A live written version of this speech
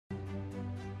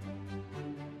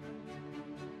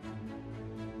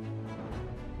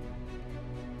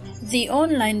The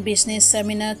online business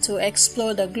seminar to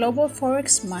explore the global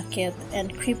forex market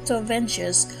and crypto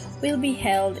ventures will be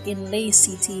held in Lae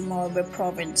City, Morobe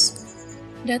Province.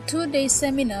 The two-day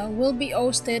seminar will be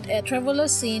hosted at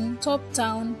Traveller'S Inn, Top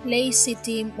Town, Lae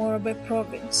City, Morobe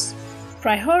Province.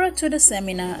 Prior to the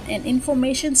seminar, an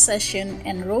information session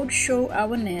and roadshow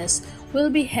awareness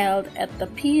will be held at the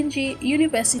PNG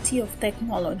University of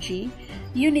Technology,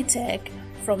 Unitech,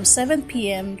 from 7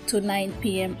 p.m. to 9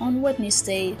 p.m. on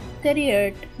Wednesday,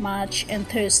 30th March and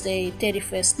Thursday,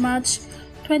 31st March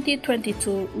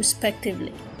 2022,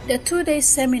 respectively. The two-day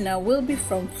seminar will be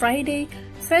from Friday,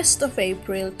 1st of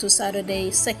April to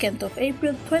Saturday, 2nd of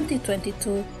April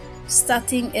 2022,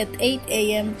 starting at 8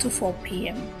 a.m. to 4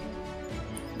 p.m.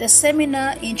 The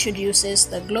seminar introduces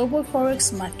the global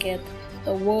forex market,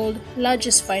 the world's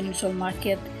largest financial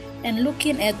market, and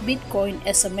looking at Bitcoin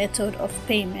as a method of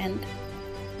payment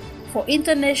for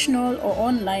international or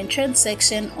online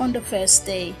transaction on the first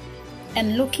day,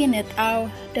 and looking at how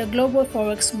the global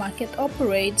forex market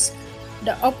operates,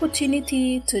 the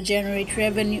opportunity to generate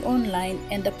revenue online,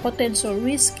 and the potential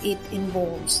risk it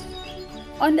involves.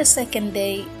 On the second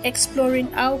day,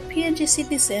 exploring how PNG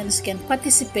citizens can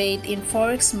participate in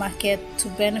forex market to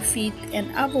benefit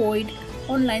and avoid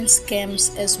online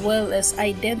scams, as well as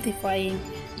identifying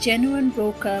genuine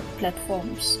broker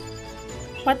platforms.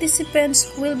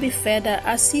 Participants will be further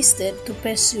assisted to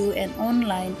pursue an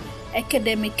online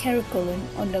academic curriculum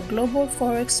on the global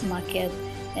forex market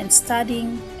and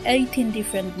studying 18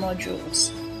 different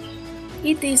modules.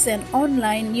 It is an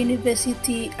online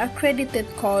university accredited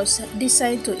course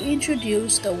designed to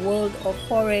introduce the world of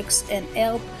forex and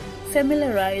help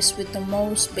familiarize with the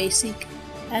most basic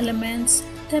elements,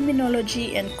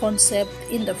 terminology, and concept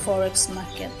in the forex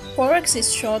market. Forex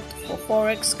is short for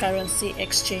forex currency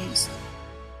exchange.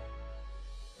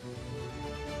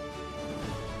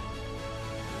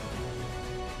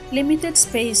 Limited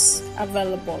space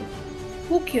available.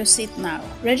 Book your seat now.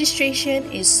 Registration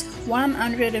is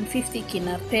 150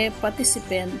 kina per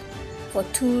participant for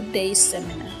 2 days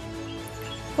seminar.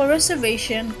 For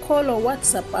reservation, call or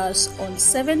WhatsApp us on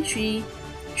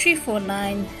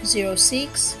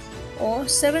 73-34906 or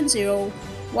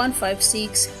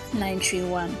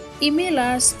 70-156-931. Email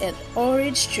us at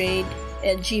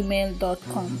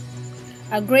orangetrade@gmail.com.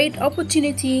 A great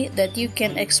opportunity that you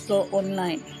can explore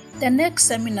online. The next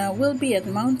seminar will be at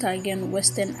Mount Again,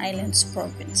 Western Islands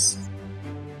Province.